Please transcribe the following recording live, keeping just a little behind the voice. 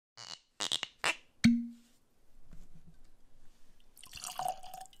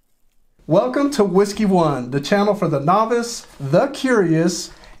Welcome to Whiskey One, the channel for the novice, the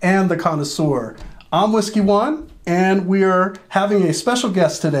curious, and the connoisseur. I'm Whiskey One, and we are having a special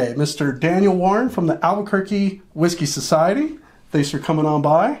guest today, Mr. Daniel Warren from the Albuquerque Whiskey Society. Thanks for coming on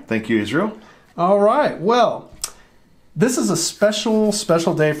by. Thank you, Israel. All right, well, this is a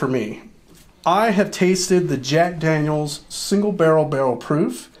special day for me. I have tasted the Jack Daniel's single barrel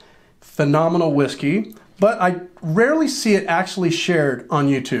proof, phenomenal whiskey, but I rarely see it actually shared on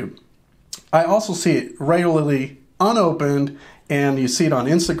YouTube. I also see it regularly unopened, and you see it on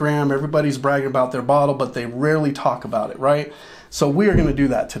Instagram. Everybody's bragging about their bottle, but they rarely talk about it, right? So we are going to do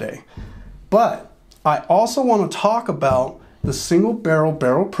that today. But I also want to talk about the single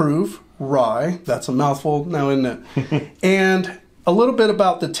barrel proof rye. That's a mouthful now, isn't it? And a little bit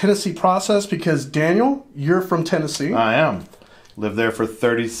about the Tennessee process, because Daniel, you're from Tennessee. I am. Lived there for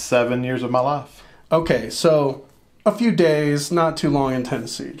 37 years of my life. Okay, so a few days, not too long in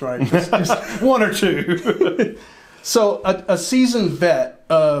Tennessee, right? Just one or two. So a seasoned vet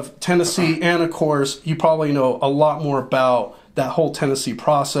of Tennessee, and of course, you probably know a lot more about that whole Tennessee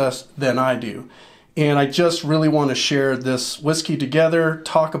process than I do. And I just really want to share this whiskey together,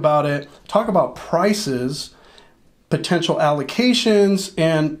 talk about it, talk about prices, potential allocations,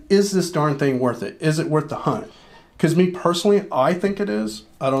 and is this darn thing worth it? Is it worth the hunt? Because me personally, I think it is.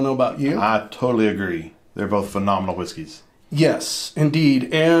 I don't know about you. I totally agree. They're both phenomenal whiskeys. Yes,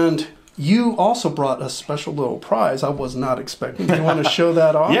 indeed. And you also brought a special little prize I was not expecting. Do you want to show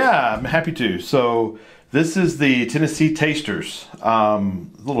that off? Yeah, I'm happy to. So this is the Tennessee Tasters,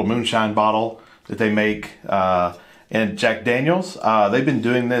 little moonshine bottle that they make. And Jack Daniel's, they've been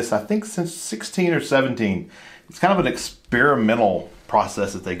doing this, I think, since 16 or 17. It's kind of an experimental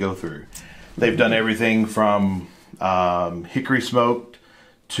process that they go through. They've done everything from hickory smoked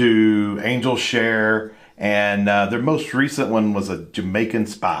to angel share, and their most recent one was a Jamaican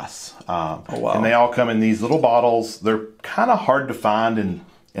spice. Oh, wow. And they all come in these little bottles. They're kind of hard to find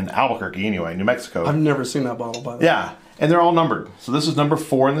in Albuquerque anyway, New Mexico. I've never seen that bottle, by the way. Yeah, and they're all numbered. So this is number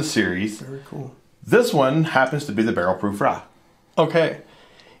 4 in the series. Very cool. This one happens to be the barrel proof rye. Okay.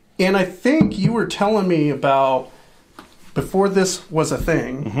 And I think you were telling me about, before this was a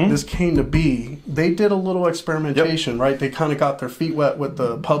thing, this came to be, they did a little experimentation, right? They kind of got their feet wet with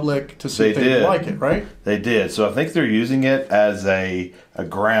the public to see if they like it, right? They did. So I think they're using it as a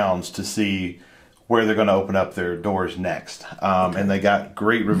grounds to see where they're going to open up their doors next. And they got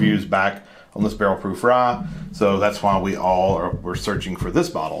great reviews back on this barrel proof rye. So that's why we're searching for this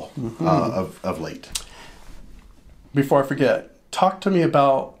bottle of late. Before I forget, talk to me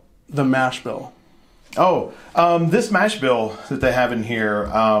about the mash bill. Oh, this mash bill that they have in here,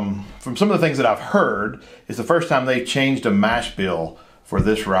 from some of the things that I've heard, is the first time they changed a mash bill for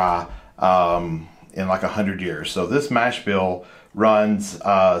this rye in like 100 years. So this mash bill runs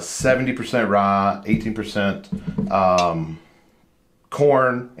 70% rye, 18%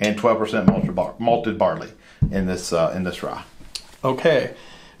 corn, and 12% malted barley in this rye. Okay,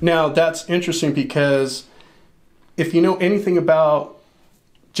 now that's interesting, because if you know anything about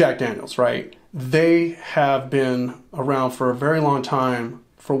Jack Daniel's, right? They have been around for a very long time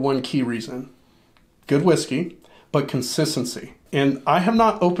for one key reason. Good whiskey, but consistency. And I have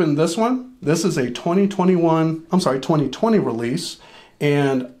not opened this one. This is a 2020 release,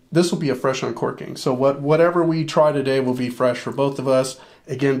 and this will be a fresh uncorking. So whatever we try today will be fresh for both of us.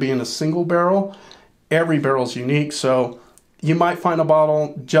 Again, being a single barrel, every barrel is unique. So you might find a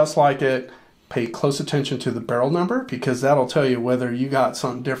bottle just like it. Pay close attention to the barrel number, because that'll tell you whether you got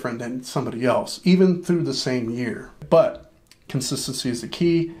something different than somebody else, even through the same year. But consistency is the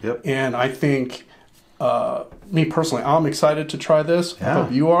key. Yep. And I think, me personally, I'm excited to try this. Yeah. I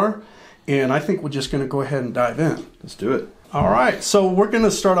hope you are. And I think we're just going to go ahead and dive in. Let's do it. All right. So we're going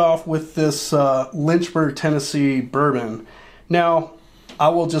to start off with this Lynchburg, Tennessee bourbon. Now, I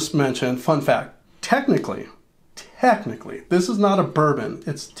will just mention, fun fact, technically, this is not a bourbon.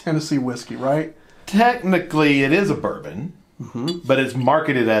 It's Tennessee whiskey, right? Technically, it is a bourbon, but it's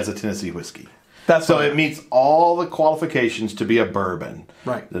marketed as a Tennessee whiskey. So it meets all the qualifications to be a bourbon.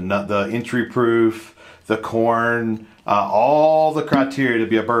 Right. The entry proof, the corn, all the criteria to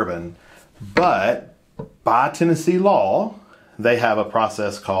be a bourbon. But by Tennessee law, they have a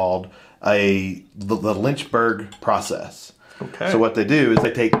process called the Lynchburg process. Okay. So what they do is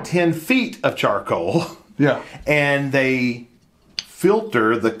they take 10 feet of charcoal. Yeah. And they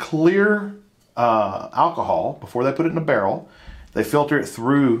filter the clear alcohol before they put it in a barrel. They filter it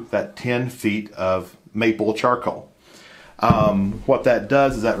through that 10 feet of maple charcoal. What that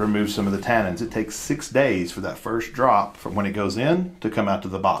does is that removes some of the tannins. It takes 6 days for that first drop from when it goes in to come out to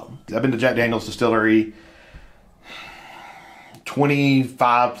the bottom. I've been to Jack Daniel's distillery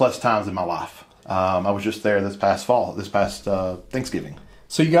 25 plus times in my life. I was just there this past Thanksgiving.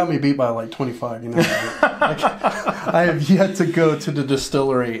 So you got me beat by like 25, you know. Like, I have yet to go to the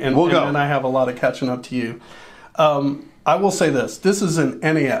distillery, and I have a lot of catching up to you. I will say this. This is an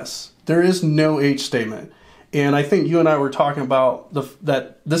NAS. There is no age statement. And I think you and I were talking about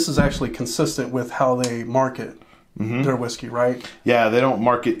that this is actually consistent with how they market their whiskey, right? Yeah, they don't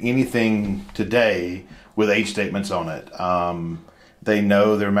market anything today with age statements on it. They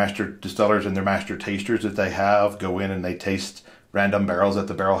know their master distillers and their master tasters that they have go in and they taste random barrels at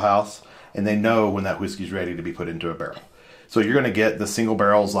the barrel house, and they know when that whiskey's ready to be put into a barrel. So you're going to get the single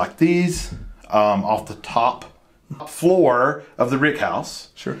barrels like these off the top floor of the rick house.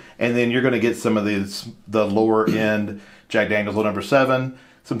 Sure. And then you're going to get some of the lower end Jack Daniel's Old Number 7.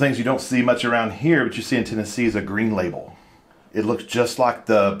 Some things you don't see much around here, but you see in Tennessee is a green label. It looks just like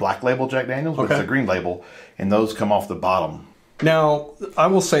the black label Jack Daniel's, but it's a green label, and those come off the bottom. Now, I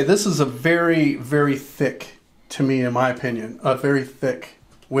will say this is a very, very thick, to me, in my opinion, a very thick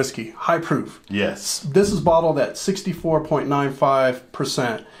whiskey, high proof. Yes. This is bottled at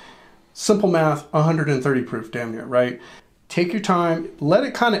 64.95%. Simple math, 130 proof, damn near, right? Take your time, let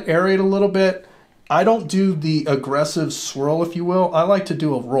it kind of aerate a little bit. I don't do the aggressive swirl, if you will. I like to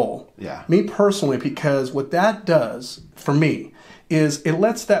do a roll. Yeah. Me personally, because what that does for me is it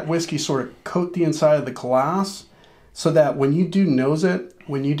lets that whiskey sort of coat the inside of the glass so that when you do nose it,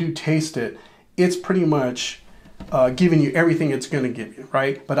 when you do taste it, it's pretty much giving you everything it's going to give you,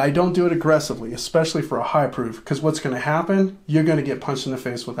 right? But I don't do it aggressively, especially for a high proof, because what's going to happen, you're going to get punched in the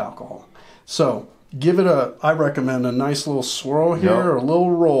face with alcohol. So give it I recommend a nice little swirl here, or a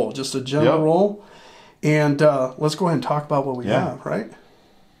little roll, just a gentle roll. And let's go ahead and talk about what we have, right?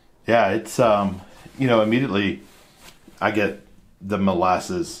 Yeah, it's, immediately I get the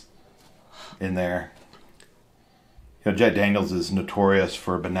molasses in there. Jack Daniel's is notorious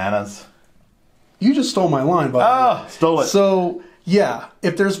for bananas. You just stole my line, by the way. Stole it. So, yeah,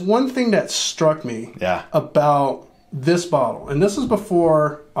 if there's one thing that struck me about this bottle, and this is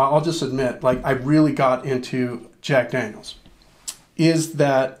before, I'll just admit, like I really got into Jack Daniel's, is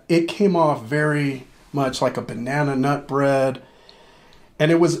that it came off very much like a banana nut bread.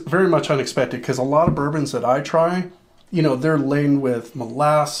 And it was very much unexpected because a lot of bourbons that I try, they're laden with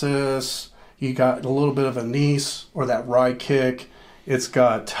molasses. You got a little bit of anise or that rye kick. It's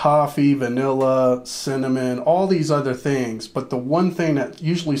got toffee, vanilla, cinnamon, all these other things. But the one thing that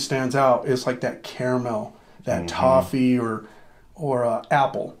usually stands out is like that caramel, that toffee or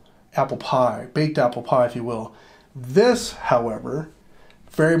apple pie, baked apple pie, if you will. This, however,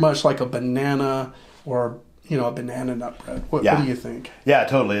 very much like a banana or, a banana nut bread. What do you think? Yeah,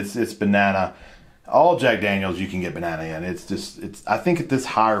 totally. It's banana. All Jack Daniels you can get banana in. I think at this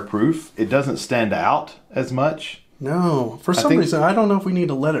higher proof, it doesn't stand out as much. No, for some reason, I don't know if we need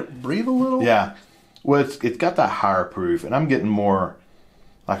to let it breathe a little. Yeah. Well, it's got that higher proof, and I'm getting more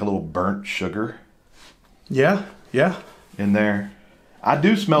like a little burnt sugar. Yeah. In there. I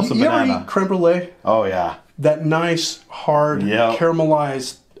do smell some banana. You ever eat creme brulee? Oh, yeah. That nice, hard,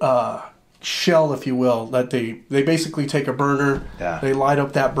 caramelized shell, if you will, that they basically take a burner, they light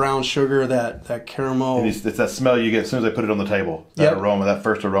up that brown sugar, that caramel. And it's that smell you get as soon as they put it on the table. That aroma, that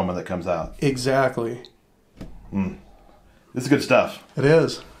first aroma that comes out. Exactly. This is good stuff. It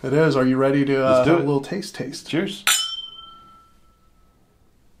is. Are you ready to have a little taste? Cheers.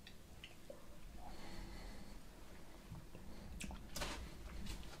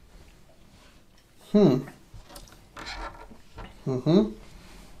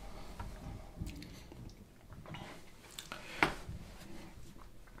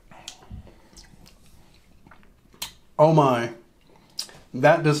 Oh my.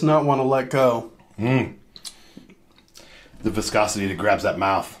 That does not want to let go. The viscosity that grabs that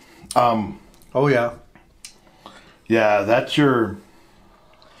mouth. Oh yeah. Yeah, that's your.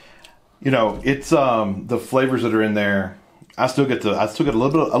 It's the flavors that are in there. I still get a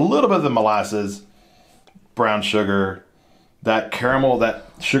little bit of the molasses, brown sugar, that caramel, that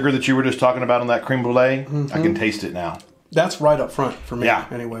sugar that you were just talking about on that creme brulee. I can taste it now. That's right up front for me. Yeah.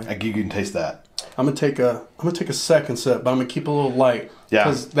 Anyway, you can taste that. I'm gonna take a second sip, but I'm gonna keep it a little light. Yeah.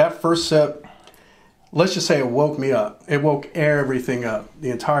 Because that first sip, let's just say it woke me up. It woke everything up. The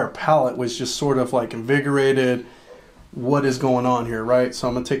entire palate was just sort of like invigorated. What is going on here, right? So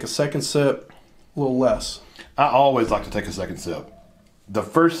I'm going to take a second sip, a little less. I always like to take a second sip. The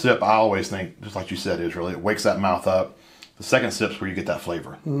first sip, I always think, just like you said, Israel, it wakes that mouth up. The second sip's where you get that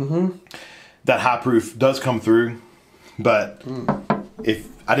flavor. That high proof does come through, but if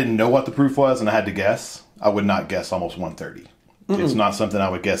I didn't know what the proof was and I had to guess, I would not guess almost 130. It's not something I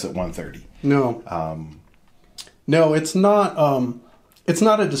would guess at 130. No. No, it's not. It's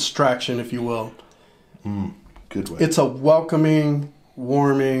not a distraction, if you will. Good way. It's a welcoming,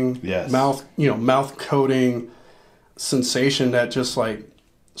 warming, Yes. mouth coating sensation that just like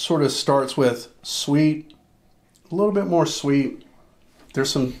sort of starts with sweet, a little bit more sweet. There's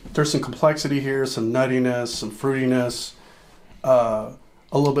some complexity here, some nuttiness, some fruitiness, a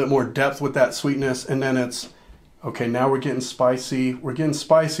little bit more depth with that sweetness, and then it's okay. Now we're getting spicy. We're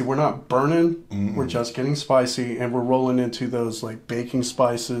not burning. We're just getting spicy, and we're rolling into those like baking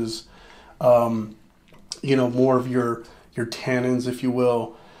spices. More of your tannins, if you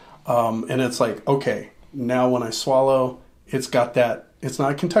will. And it's like, okay, now when I swallow, it's got that. It's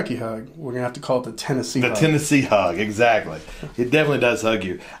not a Kentucky hug. We're gonna have to call it the Tennessee hug. The Tennessee hug, exactly. It definitely does hug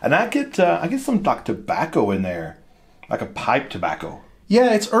you. And I get some like tobacco in there, like a pipe tobacco.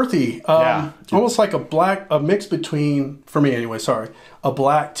 Yeah, it's earthy. Almost like a mix between, for me anyway, a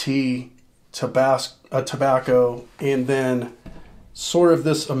black tea, tobacco, and then sort of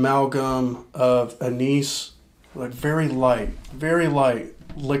this amalgam of anise, like very light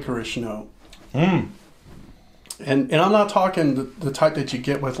licorice note. And I'm not talking the type that you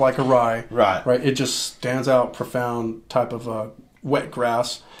get with like a rye. Right. It just stands out profound type of wet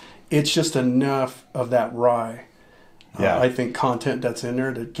grass. It's just enough of that rye. I think content that's in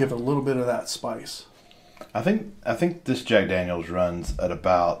there to give a little bit of that spice. I think this Jack Daniel's runs at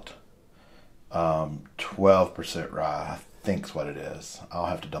about 12% rye. I think's what it is. I'll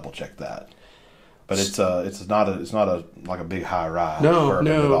have to double check that. But it's not a like a big high rye bourbon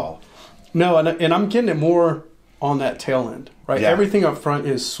at all. No, and I'm getting it more on that tail end, right? Yeah. Everything up front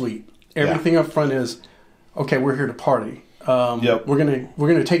is sweet. Everything up front is okay. We're here to party. Yep. We're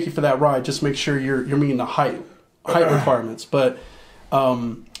gonna take you for that ride. Just make sure you're meeting the height requirements. But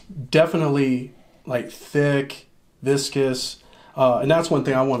definitely like thick, viscous, and that's one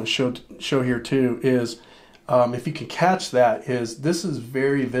thing I want to show here too. Is if you can catch that, this is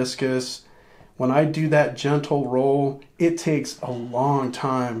very viscous. When I do that gentle roll, it takes a long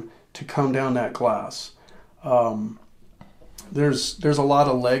time to come down that glass. There's a lot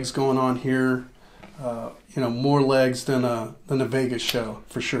of legs going on here. More legs than a Vegas show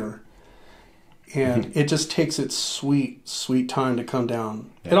for sure. And it just takes its sweet time to come down.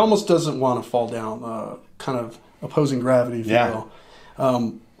 Yeah. It almost doesn't want to fall down, kind of opposing gravity, if you will.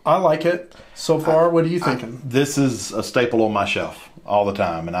 I like it so far. What are you thinking? This is a staple on my shelf all the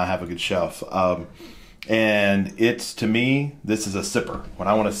time, and I have a good shelf. And it's, to me, this is a sipper. When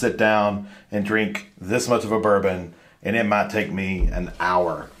I want to sit down and drink this much of a bourbon, and it might take me an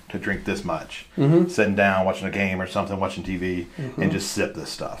hour to drink this much. Sitting down, watching a game or something, watching TV, and just sip this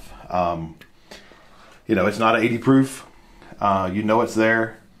stuff. It's not an 80 proof. It's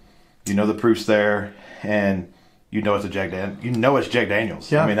there. The proof's there, and it's a Jack Daniels. It's Jack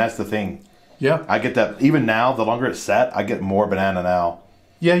Daniels. Yeah. I mean, that's the thing. Yeah. I get that. Even now, the longer it's sat, I get more banana now.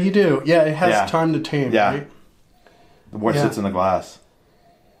 Yeah, you do. Yeah, it has time to tame, right? The more it sits in the glass.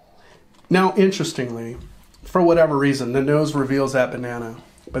 Now, interestingly, for whatever reason, the nose reveals that banana.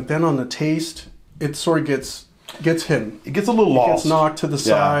 But then on the taste, it sort of gets hidden. It gets a little lost. It gets knocked to the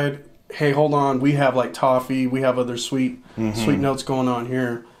side. Hey, hold on. We have like toffee. We have other sweet notes going on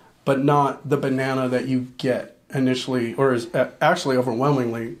here. But not the banana that you get initially, or is actually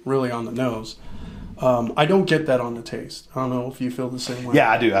overwhelmingly really on the nose. I don't get that on the taste. I don't know if you feel the same way.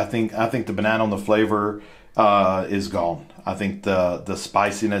 Yeah, I do. I think the banana on the flavor is gone. I think the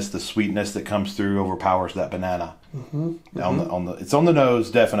spiciness, the sweetness that comes through overpowers that banana. It's on the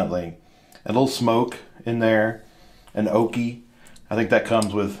nose, definitely. A little smoke in there, an oaky. I think that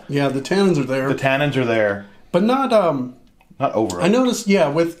comes with. Yeah, the tannins are there. The tannins are there, but not over. I noticed,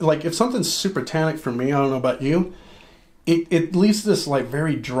 with like if something's super tannic for me, I don't know about you, it leaves this like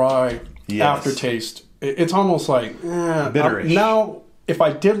very dry aftertaste. It's almost like bitterish. Now, if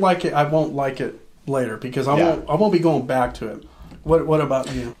I did like it, I won't like it later because I won't be going back to it. What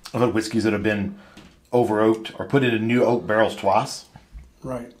about you? I've had whiskeys that have been over oaked or put into new oak barrels twice,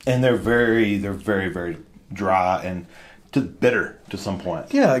 right? And they're very, very dry and bitter to some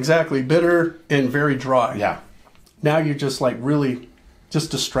point. Yeah, exactly. Bitter and very dry. Yeah. Now you're just like really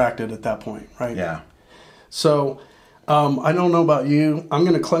just distracted at that point, right? Yeah. So I don't know about you. I'm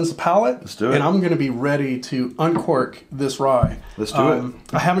going to cleanse the palate. Let's do it. And I'm going to be ready to uncork this rye. Let's do it.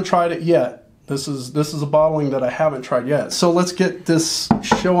 I haven't tried it yet. This is a bottling that I haven't tried yet. So let's get this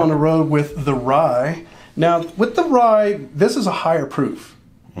show on the road with the rye. Now, with the rye, this is a higher proof.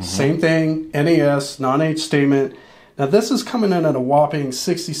 Same thing, NAS, non-age statement. Now, this is coming in at a whopping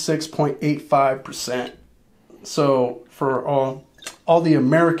 66.85%. So for all the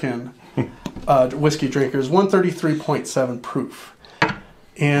American whiskey drinkers, 133.7 proof,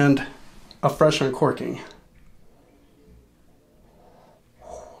 and a fresh uncorking.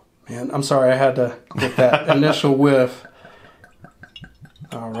 And I'm sorry, I had to get that initial whiff.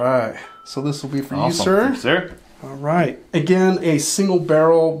 All right. So this will be for you, sir. Thanks, sir. All right. Again, a single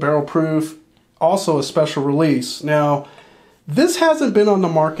barrel proof, also a special release. Now, this hasn't been on the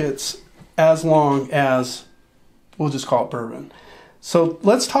markets as long as, we'll just call it bourbon. So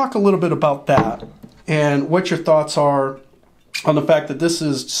let's talk a little bit about that and what your thoughts are on the fact that this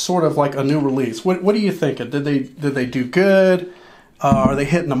is sort of like a new release. What are you thinking? Did they do good? Are they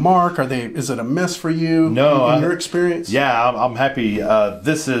hitting the mark? Is it a miss for you? No, in your experience? Yeah, I'm happy.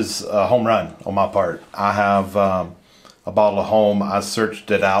 This is a home run on my part. I have a bottle of home. I searched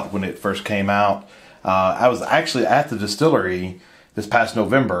it out when it first came out. I was actually at the distillery this past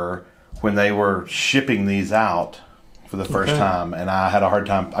November when they were shipping these out for the first time, and I had a hard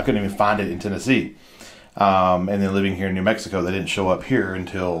time. I couldn't even find it in Tennessee. And then living here in New Mexico, they didn't show up here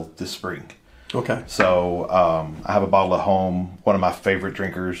until this spring. Okay. So I have a bottle at home. One of my favorite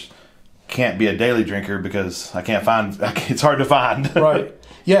drinkers. Can't be a daily drinker because I can't find. It's hard to find. Right.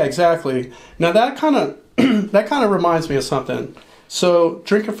 Yeah. Exactly. Now that kind of reminds me of something. So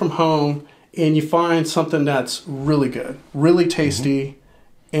drinking from home, and you find something that's really good, really tasty,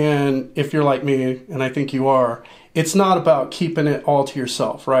 and if you're like me, and I think you are, it's not about keeping it all to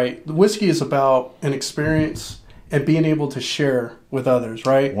yourself, right? The whiskey is about an experience and being able to share with others,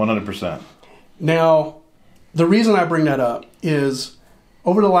 right? 100%. Now, the reason I bring that up is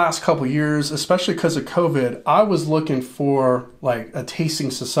over the last couple of years, especially because of COVID, I was looking for like a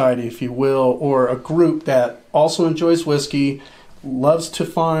tasting society, if you will, or a group that also enjoys whiskey, loves to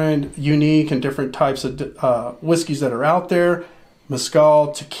find unique and different types of whiskeys that are out there,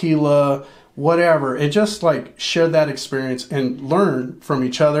 mezcal, tequila, whatever, and just like share that experience and learn from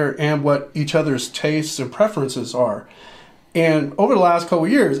each other and what each other's tastes and preferences are. And over the last couple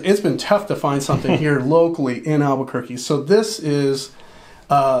of years, it's been tough to find something here locally in Albuquerque. So this is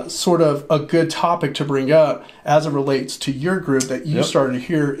sort of a good topic to bring up as it relates to your group that you started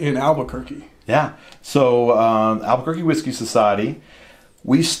here in Albuquerque. Yeah. So Albuquerque Whiskey Society,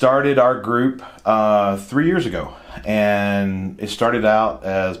 we started our group 3 years ago. And it started out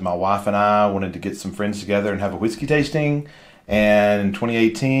as my wife and I wanted to get some friends together and have a whiskey tasting. And in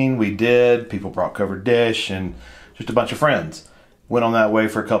 2018, we did. People brought covered dish and just a bunch of friends. Went on that way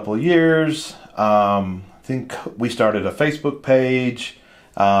for a couple of years. I think we started a Facebook page.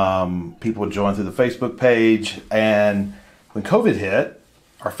 People would join through the Facebook page. And when COVID hit,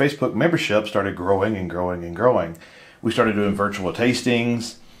 our Facebook membership started growing and growing and growing. We started doing virtual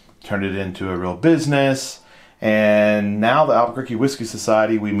tastings, turned it into a real business. And now the Albuquerque Whiskey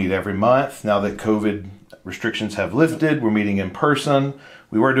Society, we meet every month. Now that COVID restrictions have lifted, we're meeting in person.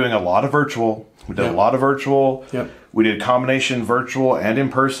 We were doing a lot of virtual. We did a lot of virtual. We did a combination virtual and in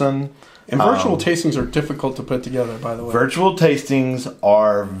person. And virtual tastings are difficult to put together, by the way. Virtual tastings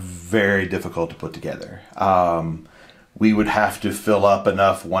are very difficult to put together. We would have to fill up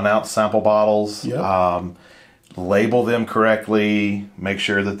enough 1 ounce sample bottles, label them correctly, make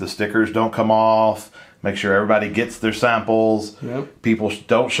sure that the stickers don't come off, make sure everybody gets their samples. People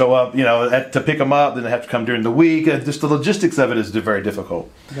don't show up, to pick them up. Then they have to come during the week. Just the logistics of it is very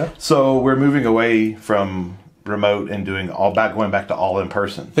difficult. So we're moving away from remote and going back to all in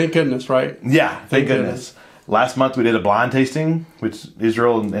person. Thank goodness, right? Yeah, thank goodness. Last month we did a blind tasting, which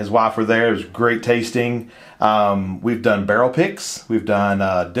Israel and his wife were there. It was great tasting. We've done barrel picks. We've done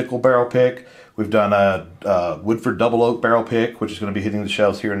Dickel barrel pick. We've done a Woodford Double Oak barrel pick, which is going to be hitting the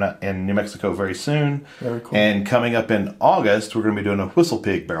shelves here in New Mexico very soon. Very cool. And coming up in August, we're going to be doing a Whistle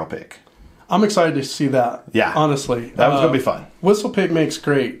Pig barrel pick. I'm excited to see that. Yeah. Honestly. That was going to be fun. Whistle Pig makes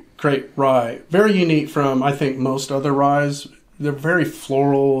great rye. Very unique from, I think, most other ryes. They're very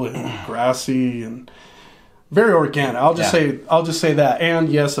floral and grassy and very organic. I'll just say that. And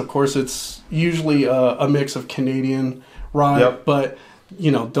yes, of course, it's usually a mix of Canadian rye, but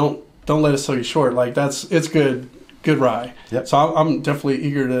don't let it sell you short. Like it's good rye. So I'm definitely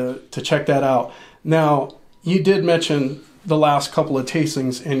eager to check that out. Now, you did mention the last couple of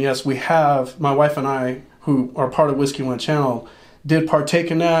tastings, and yes, we have, my wife and I, who are part of Whiskey One Channel, did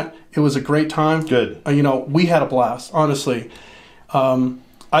partake in that. It was a great time. Good. We had a blast, honestly.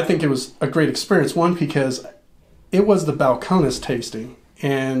 I think it was a great experience. One, because it was the Balcones tasting.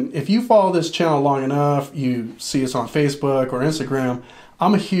 And if you follow this channel long enough, you see us on Facebook or Instagram,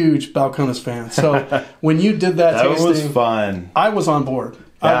 I'm a huge Balcones fan. So when you did that tasting, was fun. I was on board.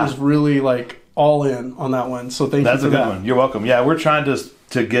 I was really all in on that one. So thank you for that. That's a good one. You're welcome. Yeah, we're trying to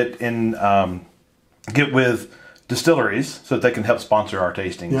get with distilleries so that they can help sponsor our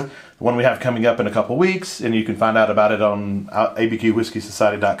tastings. The one we have coming up in a couple weeks, and you can find out about it on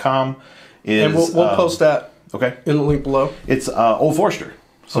abqwhiskeysociety.com. And we'll post that in the link below. It's Old Forester.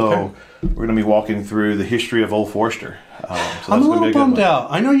 So Okay. we're going to be walking through the history of Old Forester. So I'm a gonna be little good bummed one.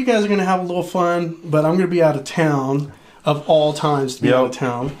 out. I know you guys are going to have a little fun, but I'm going to be out of town of all times to be out of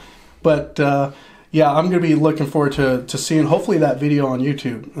town. But yeah, I'm going to be looking forward to seeing hopefully that video on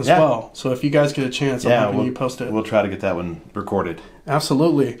YouTube as well. So if you guys get a chance, I'm hoping you post it. We'll try to get that one recorded.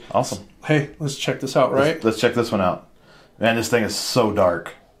 Absolutely. Awesome. Hey, let's check this out, right? Let's check this one out. Man, this thing is so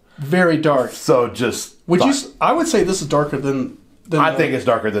dark. Very dark. So just... I would say this is darker than I think it's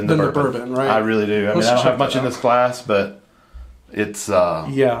darker than the bourbon, right? I really do. I mean, I don't have much in this glass, but it's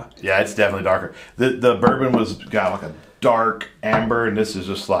yeah, it's definitely darker. The bourbon got like a dark amber, and this is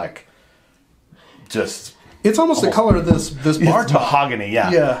just like it's almost the color of this bar top. Mahogany.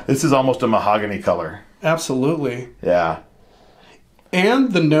 Yeah, this is almost a mahogany color. Absolutely. Yeah,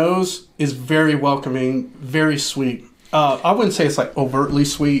 and the nose is very welcoming, very sweet. I wouldn't say it's like overtly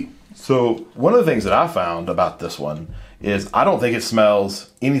sweet. So one of the things that I found about this one is I don't think it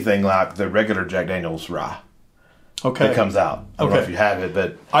smells anything like the regular Jack Daniel's rye. Okay. That comes out. I don't know if you have it,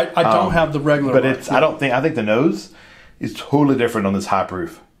 but I don't have the regular. But I think the nose is totally different on this high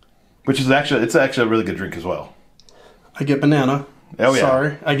proof, which is actually a really good drink as well. I get banana. Oh yeah,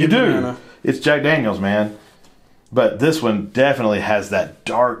 sorry, I get banana. It's Jack Daniel's, man. But this one definitely has that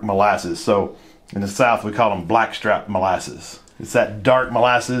dark molasses. So in the South we call them blackstrap molasses. It's that dark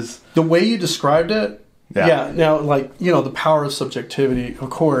molasses. The way you described it. Yeah. Now, like, the power of subjectivity, of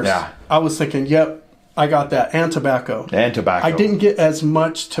course. Yeah. I was thinking, yep, I got that. And tobacco. I didn't get as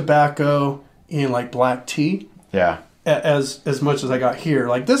much tobacco in, like, black tea. Yeah. As much as I got here.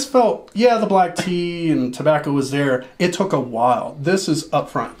 Like, this felt, the black tea and tobacco was there. It took a while. This is up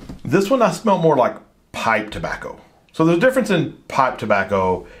front. This one I smell more like pipe tobacco. So there's a difference in pipe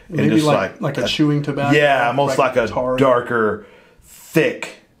tobacco and maybe just like a chewing tobacco. Yeah, almost like a darker,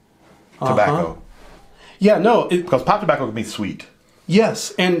 thick tobacco. Yeah, no. Because pipe tobacco can be sweet.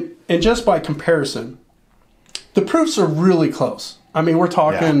 Yes, and just by comparison, the proofs are really close. I mean, we're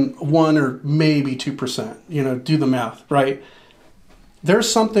talking 1 or maybe 2%. Do the math, right? There's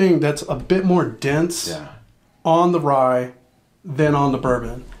something that's a bit more dense on the rye than on the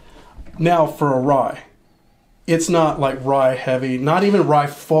bourbon. Now, for a rye, it's not like rye heavy, not even rye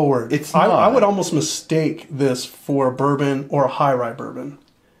forward. It's not. I would almost mistake this for a bourbon or a high rye bourbon.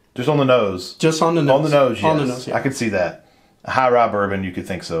 Just on the nose. Just on the nose. On the nose, yes. On the nose, yeah. I could see that. A high rye bourbon, you could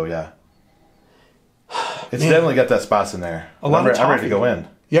think so, yeah. It's definitely got that spice in there. I'm ready to go in.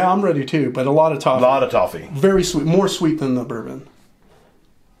 Yeah, I'm ready too, but a lot of toffee. A lot of toffee. Very sweet. More sweet than the bourbon.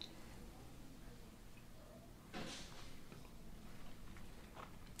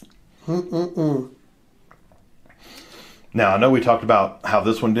 Now, I know we talked about how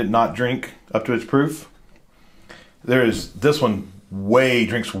this one did not drink up to its proof. This one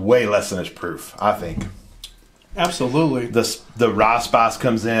drinks way less than its proof, I think. Absolutely. The rye spice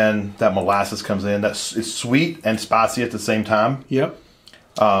comes in, that molasses comes in. It's sweet and spicy at the same time. Yep.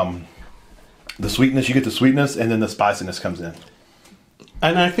 The sweetness, you get the sweetness, and then the spiciness comes in.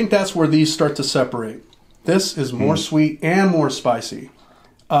 And I think that's where these start to separate. This is more sweet and more spicy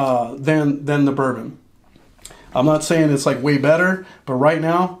than the bourbon. I'm not saying it's like way better, but right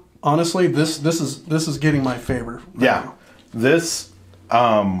now, honestly, this is getting my favor. Now. This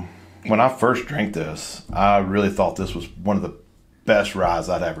when I first drank this, I really thought this was one of the best ryes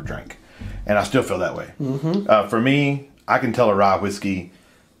I'd ever drank, and I still feel that way. Mm-hmm. For me, I can tell a rye whiskey.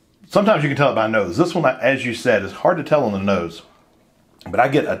 Sometimes you can tell it by nose. This one, as you said, is hard to tell on the nose, but I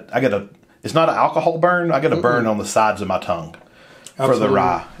get a. It's not an alcohol burn. I get a burn on the sides of my tongue for the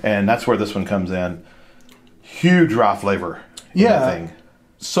rye, and that's where this one comes in. Huge rye flavor. Yeah.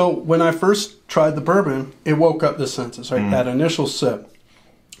 So when I first tried the bourbon, it woke up the senses, right? That initial sip.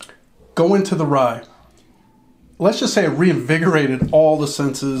 Go into the rye. Let's just say it reinvigorated all the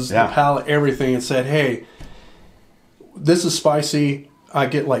senses, the palate, everything, and said, hey, this is spicy. I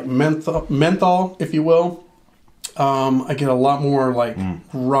get like menthol, if you will. I get a lot more like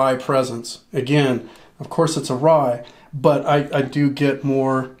rye presence. Again, of course it's a rye, but I do get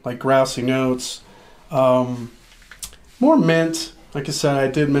more like grassy notes, more mint. Like I said, I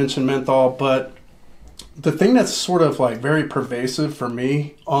did mention menthol, but the thing that's sort of like very pervasive for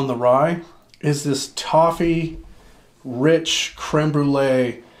me on the rye is this toffee, rich creme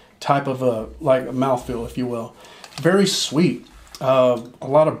brulee type of a mouthfeel, if you will. Very sweet. A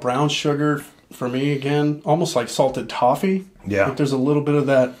lot of brown sugar for me, again, almost like salted toffee. Yeah. Like there's a little bit of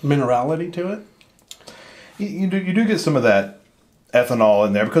that minerality to it. You do get some of that ethanol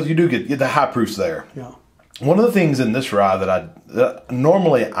in there because you do get the high proofs there. Yeah. One of the things in this rye that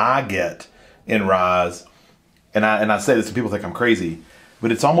normally I get in ryes, and I say this and people think I'm crazy,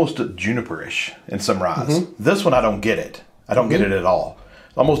 but it's almost juniperish in some ryes. This one I don't get it. I don't get it at all.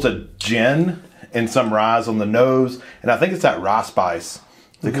 almost a gin and some rye on the nose. And I think it's that rye spice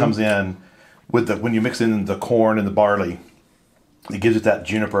that comes in with when you mix in the corn and the barley. It gives it that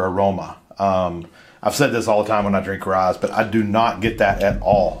juniper aroma. I've said this all the time when I drink rye, but I do not get that at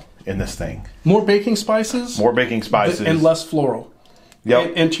all in this thing. More baking spices? More baking spices. And less floral.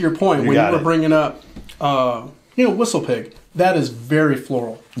 Yep. And to your point, when you were bringing up, Whistle Pig, that is very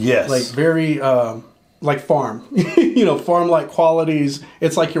floral. Yes. Like very, like farm. Farm-like qualities.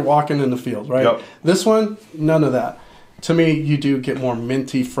 It's like you're walking in the field, right? Yep. This one, none of that. To me, you do get more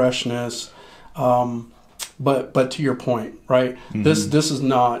minty freshness. But to your point, right? Mm-hmm. This is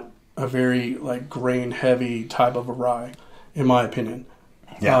not a very like grain-heavy type of a rye, in my opinion.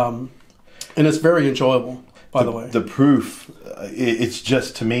 Yeah. And it's very enjoyable, by the way. The proof, it's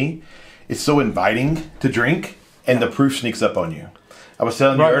just, to me, it's so inviting to drink, and the proof sneaks up on you. I was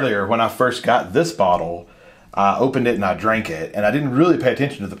telling you earlier, when I first got this bottle, I opened it and I drank it, and I didn't really pay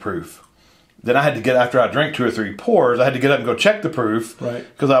attention to the proof. Then I had to after I drank 2 or 3 pours, I had to get up and go check the proof. Right.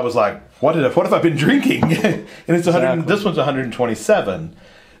 Because I was like, what have I been drinking? And it's 100, this one's 127.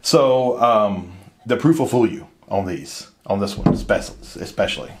 So the proof will fool you on this one,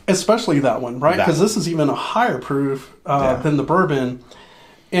 especially. Especially that one, right? Because this is even a higher proof than the bourbon.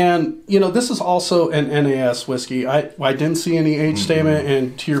 And, this is also an NAS whiskey. I didn't see any age statement.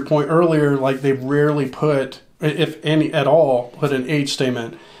 And to your point earlier, like they rarely put, if any at all, put an age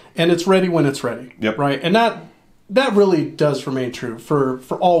statement. And it's ready when it's ready. Yep. Right? And that really does remain true for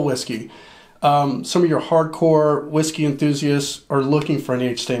all whiskey. Some of your hardcore whiskey enthusiasts are looking for an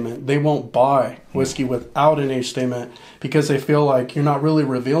age statement. They won't buy whiskey without an age statement because they feel like you're not really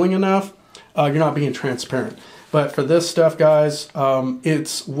revealing enough. You're not being transparent. But for this stuff, guys,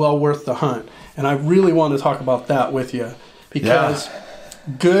 it's well worth the hunt. And I really want to talk about that with you because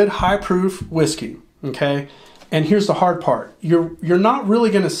good high proof whiskey, okay? And here's the hard part. You're not really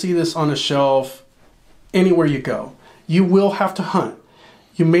going to see this on a shelf anywhere you go. You will have to hunt.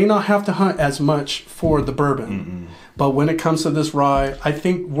 You may not have to hunt as much for the bourbon. But when it comes to this rye, I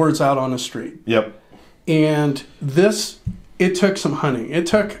think word's out on the street. Yep. And this, it took some hunting. It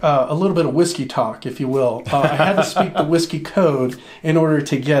took a little bit of whiskey talk, if you will. I had to speak the whiskey code in order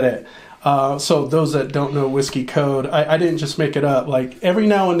to get it. So those that don't know whiskey code, I didn't just make it up. Like every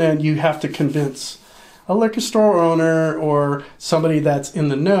now and then you have to convince a liquor store owner or somebody that's in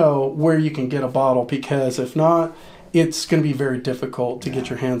the know where you can get a bottle, because if not, it's going to be very difficult to get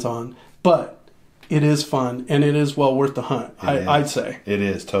your hands on. But it is fun, and it is well worth the hunt, I'd say. It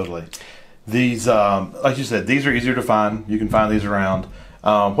is, totally. These, like you said, these are easier to find. You can find these around.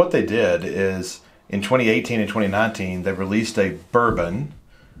 What they did is, in 2018 and 2019, they released a bourbon.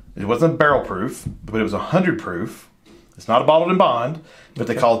 It wasn't barrel proof, but it was 100 proof. It's not a bottled in bond, but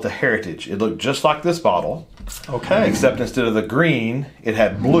they call it the Heritage. It looked just like this bottle. Okay. Except instead of the green, it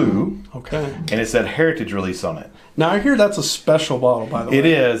had blue. Okay. And it said Heritage release on it. Now, I hear that's a special bottle, by the way. It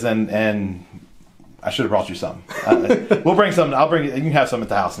is, and I should have brought you some. We'll bring some. You can have some at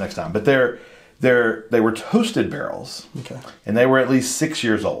the house next time. But they were toasted barrels. Okay. And they were at least 6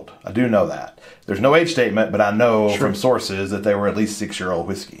 years old. I do know that. There's no age statement, but I know from sources that they were at least 6-year-old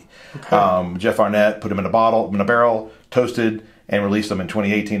whiskey. Okay. Jeff Arnett put them in a barrel, toasted, and released them in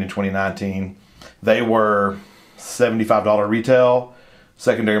 2018 and 2019. They were $75 retail.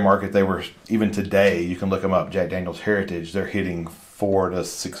 Secondary market, they were, even today, you can look them up, Jack Daniel's Heritage, they're hitting $400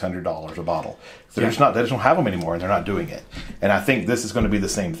 to $600 a bottle. They just don't have them anymore, and they're not doing it. And I think this is going to be the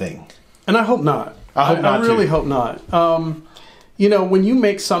same thing. And I hope not. I really hope not. When you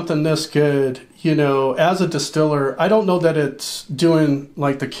make something this good, as a distiller, I don't know that it's doing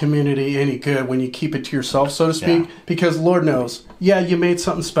like the community any good when you keep it to yourself, so to speak, because Lord knows, you made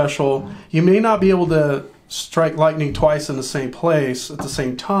something special. You may not be able to strike lightning twice in the same place at the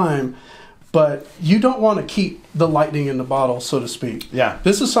same time, but you don't want to keep the lightning in the bottle, so to speak. Yeah.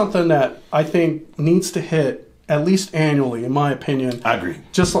 This is something that I think needs to hit at least annually, in my opinion. I agree.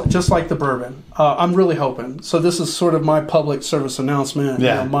 Just like the bourbon. I'm really hoping. So this is sort of my public service announcement,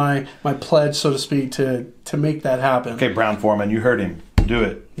 my pledge, so to speak, to make that happen. Okay, Brown Foreman, you heard him. Do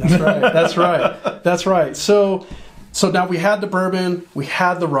it. That's right. That's right. That's right. So now we had the bourbon, we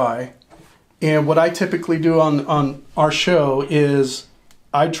had the rye, and what I typically do on our show is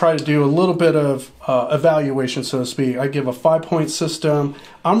I try to do a little bit of evaluation, so to speak. I give a 5-point system.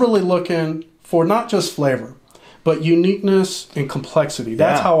 I'm really looking for not just flavor, but uniqueness and complexity.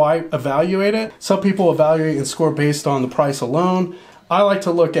 That's how I evaluate it. Some people evaluate and score based on the price alone. I like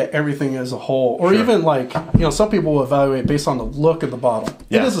to look at everything as a whole. Or even some people will evaluate based on the look of the bottle.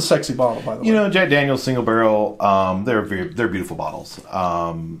 Yeah. It is a sexy bottle, by the way. Jack Daniel's single barrel, they're beautiful bottles.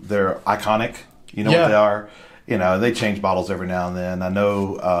 They're iconic. You know what they are. you know, they change bottles every now and then. I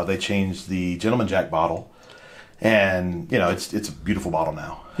know they changed the Gentleman Jack bottle, and you know, it's a beautiful bottle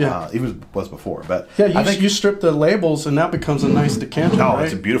now. Yeah, even was before, but yeah, I think you strip the labels, and that becomes a nice decanter. Oh, right?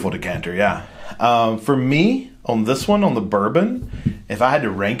 It's a beautiful decanter. Yeah. For me, on this one, on the bourbon, if I had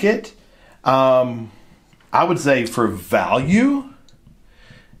to rank it, I would say for value,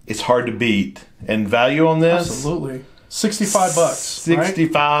 it's hard to beat. And value on this, absolutely. $65.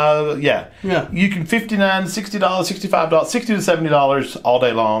 65, right? Yeah. You can $59, $60, $65, $60 to $70 all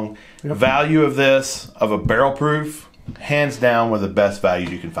day long. Yep. Value of this, of a barrel proof, hands down one of the best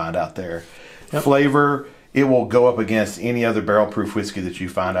values you can find out there. Yep. Flavor, it will go up against any other barrel proof whiskey that you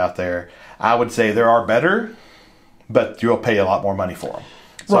find out there. I would say there are better, but you'll pay a lot more money for them.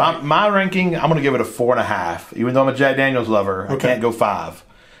 So right. My ranking, I'm going to give it a 4.5. Even though I'm a Jack Daniel's lover, I can't go 5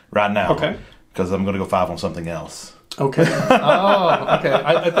 right now. Okay. Because I'm going to go 5 on something else. Okay. Oh, okay.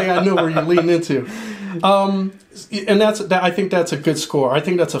 I think I know where you're leading into. And I think that's a good score. I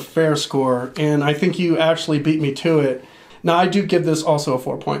think that's a fair score. And I think you actually beat me to it. Now, I do give this also a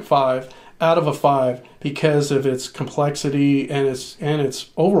 4.5 out of a 5 because of its complexity and its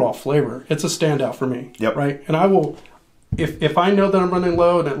overall flavor. It's a standout for me. Yep. Right? And I will, if I know that I'm running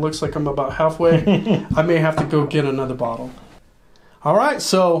low and it looks like I'm about halfway, I may have to go get another bottle. All right,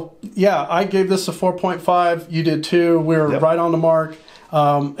 so yeah, I gave this a 4.5. You did too. We're right on the mark.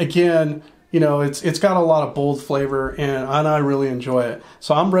 Again, you know, it's got a lot of bold flavor, and I really enjoy it.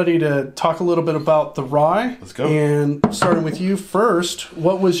 So I'm ready to talk a little bit about the rye. Let's go. And starting with you first,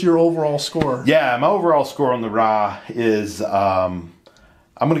 what was your overall score? Yeah, my overall score on the rye is I'm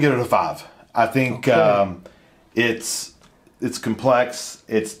going to give it a 5. I think it's complex.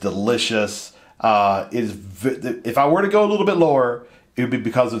 It's delicious. If I were to go a little bit lower, it would be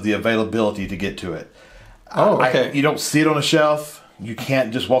because of the availability to get to it. Oh, okay. You don't see it on a shelf. You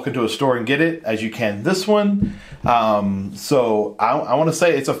can't just walk into a store and get it as you can this one. So I want to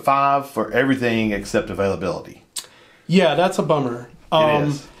say it's a 5 for everything except availability. Yeah, that's a bummer. It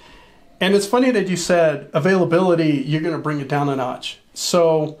is. And it's funny that you said availability, you're going to bring it down a notch.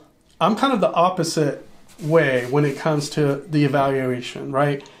 So I'm kind of the opposite way when it comes to the evaluation,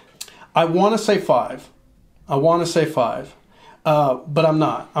 right? I want to say 5. But I'm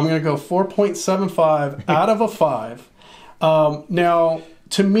not. I'm going to go 4.75 out of a 5. Now,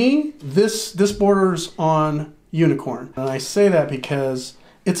 to me, this borders on unicorn. And I say that because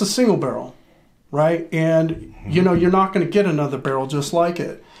it's a single barrel, right? And, you know, you're not going to get another barrel just like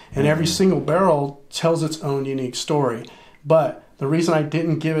it. And every single barrel tells its own unique story. But the reason I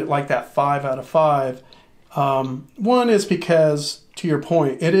didn't give it like that 5 out of 5, one is because, to your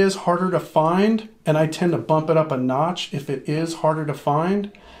point, it is harder to find, and I tend to bump it up a notch if it is harder to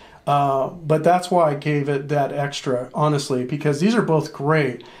find. But that's why I gave it that extra, honestly, because these are both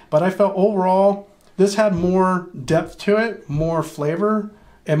great. But I felt overall, this had more depth to it, more flavor,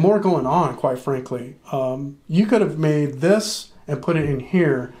 and more going on, quite frankly. You could have made this and put it in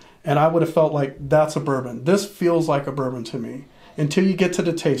here, and I would have felt like that's a bourbon. This feels like a bourbon to me. Until you get to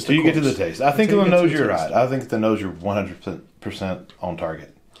the taste. Until you get to the taste. I think the nose you're right. I think the nose you're 100% on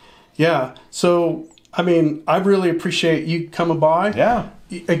target. Yeah. So, I mean, I really appreciate you coming by. Yeah.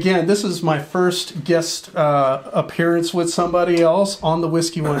 Again, this is my first guest appearance with somebody else on the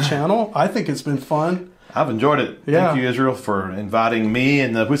Whiskey One channel. I think it's been fun. I've enjoyed it. Yeah. Thank you, Israel, for inviting me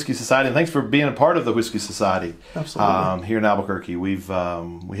and the Whiskey Society, and thanks for being a part of the Whiskey Society. Absolutely. Here in Albuquerque, we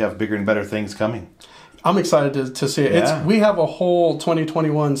have bigger and better things coming. I'm excited to see it. Yeah. We have a whole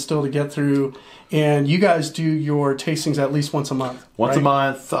 2021 still to get through, and you guys do your tastings at least once a month. Once a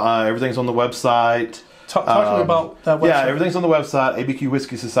month. Everything's on the website. Talk to me about that website. Yeah, everything's on the website,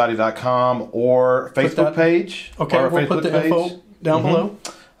 abqwhiskeysociety.com or Facebook page. Okay, we'll put the info down below.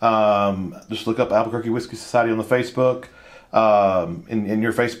 Just look up Albuquerque Whiskey Society on the Facebook, in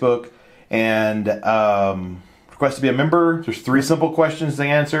your Facebook, and request to be a member. There's 3 simple questions to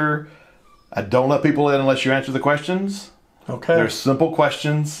answer. I don't let people in unless you answer the questions. Okay. They're simple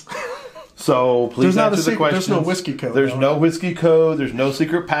questions. So please answer the questions. There's no whiskey code. There's no whiskey code. There's no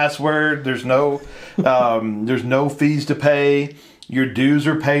secret password. There's no fees to pay. Your dues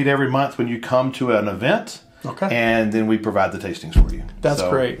are paid every month when you come to an event. Okay. And then we provide the tastings for you. That's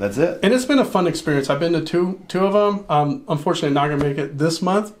great. That's it. And it's been a fun experience. I've been to two of them. I'm unfortunately not going to make it this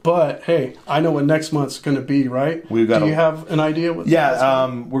month, but hey, I know what next month's going to be, right? Do you have an idea? We're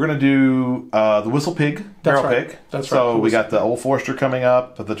going to do the Whistle Pig Barrel Pick. That's right. So we got the Old Forester coming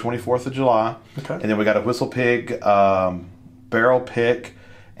up the 24th of July. Okay. And then we got a Whistle Pig Barrel Pick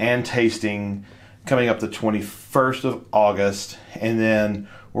and tasting coming up the 21st of August. And then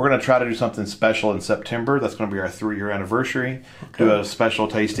we're going to try to do something special in September. That's going to be our 3-year anniversary. Okay. Do a special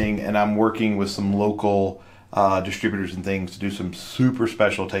tasting, and I'm working with some local distributors and things to do some super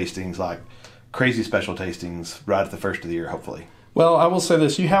special tastings, like crazy special tastings right at the first of the year, hopefully. Well, I will say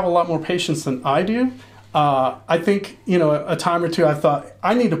this. You have a lot more patience than I do. I think, a time or two I thought,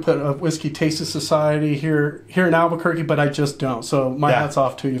 I need to put a whiskey tasting society here in Albuquerque, but I just don't. So my hat's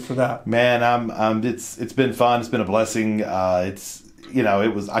off to you for that. Man, it's been fun. It's been a blessing. I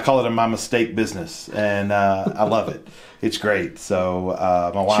call it my mistake business, and I love it. It's great. So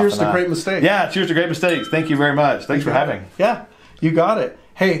my wife cheers and to great mistakes. Yeah, cheers to great mistakes. Thank you very much. Thanks for having. Yeah, you got it.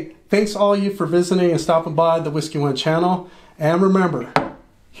 Hey, thanks all of you for visiting and stopping by the Whiskey One channel. And remember,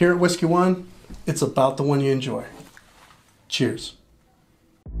 here at Whiskey One, it's about the one you enjoy. Cheers.